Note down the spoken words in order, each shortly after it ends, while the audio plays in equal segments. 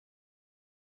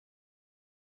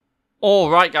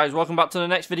Alright guys, welcome back to the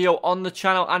next video on the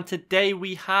channel, and today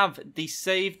we have the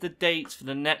save the dates for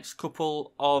the next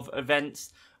couple of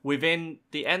events within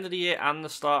the end of the year and the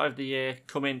start of the year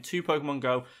coming to Pokemon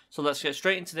Go. So let's get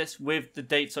straight into this with the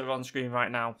dates that are on screen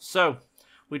right now. So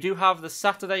we do have the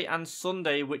Saturday and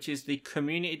Sunday, which is the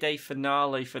Community Day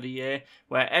finale for the year,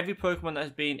 where every Pokemon that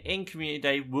has been in Community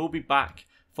Day will be back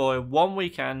for one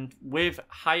weekend with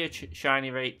higher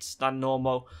shiny rates than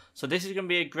normal. So this is going to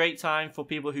be a great time for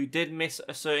people who did miss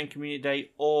a certain Community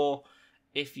Day, or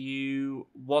if you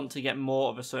want to get more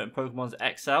of a certain Pokemon's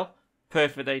XL.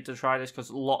 Perfect day to try this because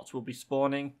lots will be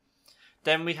spawning.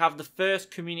 Then we have the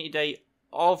first Community Day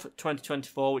of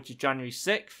 2024, which is January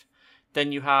 6th.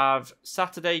 Then you have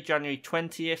Saturday, January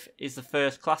 20th is the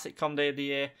first Classic Com Day of the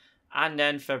year. And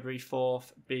then February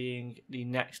 4th being the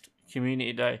next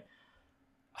Community Day.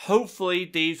 Hopefully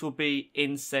these will be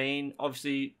insane.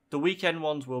 Obviously the weekend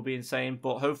ones will be insane,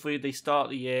 but hopefully they start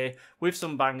the year with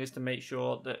some bangers to make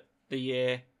sure that the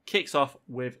year kicks off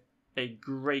with a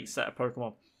great set of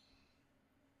Pokemon.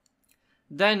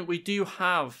 Then we do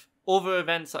have other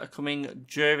events that are coming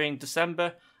during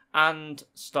December and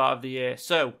start of the year.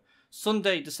 So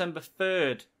Sunday, December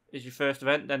 3rd is your first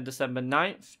event, then December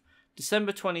 9th,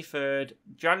 December 23rd,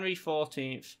 January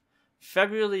 14th,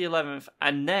 February 11th,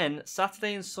 and then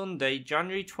Saturday and Sunday,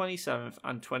 January 27th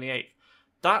and 28th.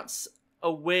 That's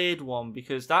a weird one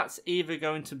because that's either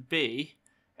going to be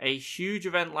a huge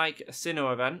event like a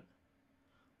Sinnoh event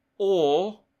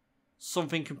or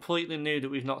something completely new that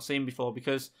we've not seen before,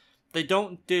 because they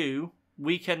don't do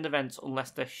weekend events unless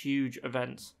they're huge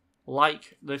events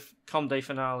like the Com Day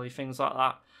finale, things like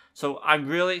that. So I'm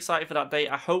really excited for that date.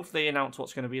 I hope they announce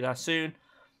what's going to be there soon.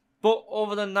 But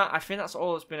other than that, I think that's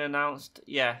all that's been announced.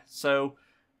 Yeah, so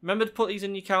remember to put these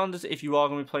in your calendars if you are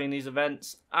going to be playing these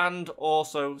events. And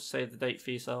also save the date for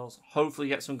yourselves. Hopefully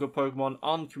get some good Pokemon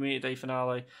on Community Day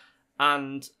finale.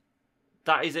 And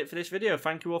that is it for this video.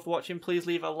 Thank you all for watching. Please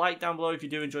leave a like down below if you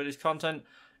do enjoy this content.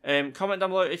 Comment down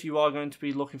below if you are going to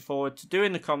be looking forward to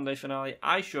doing the Com Day finale.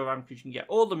 I sure am, because you can get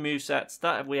all the movesets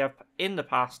that we have in the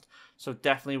past. So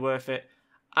definitely worth it.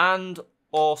 And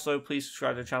also, please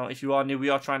subscribe to the channel if you are new. We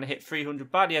are trying to hit 300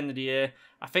 by the end of the year.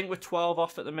 I think we're 12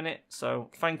 off at the minute. So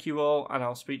thank you all, and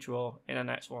I'll speak to you all in the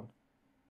next one.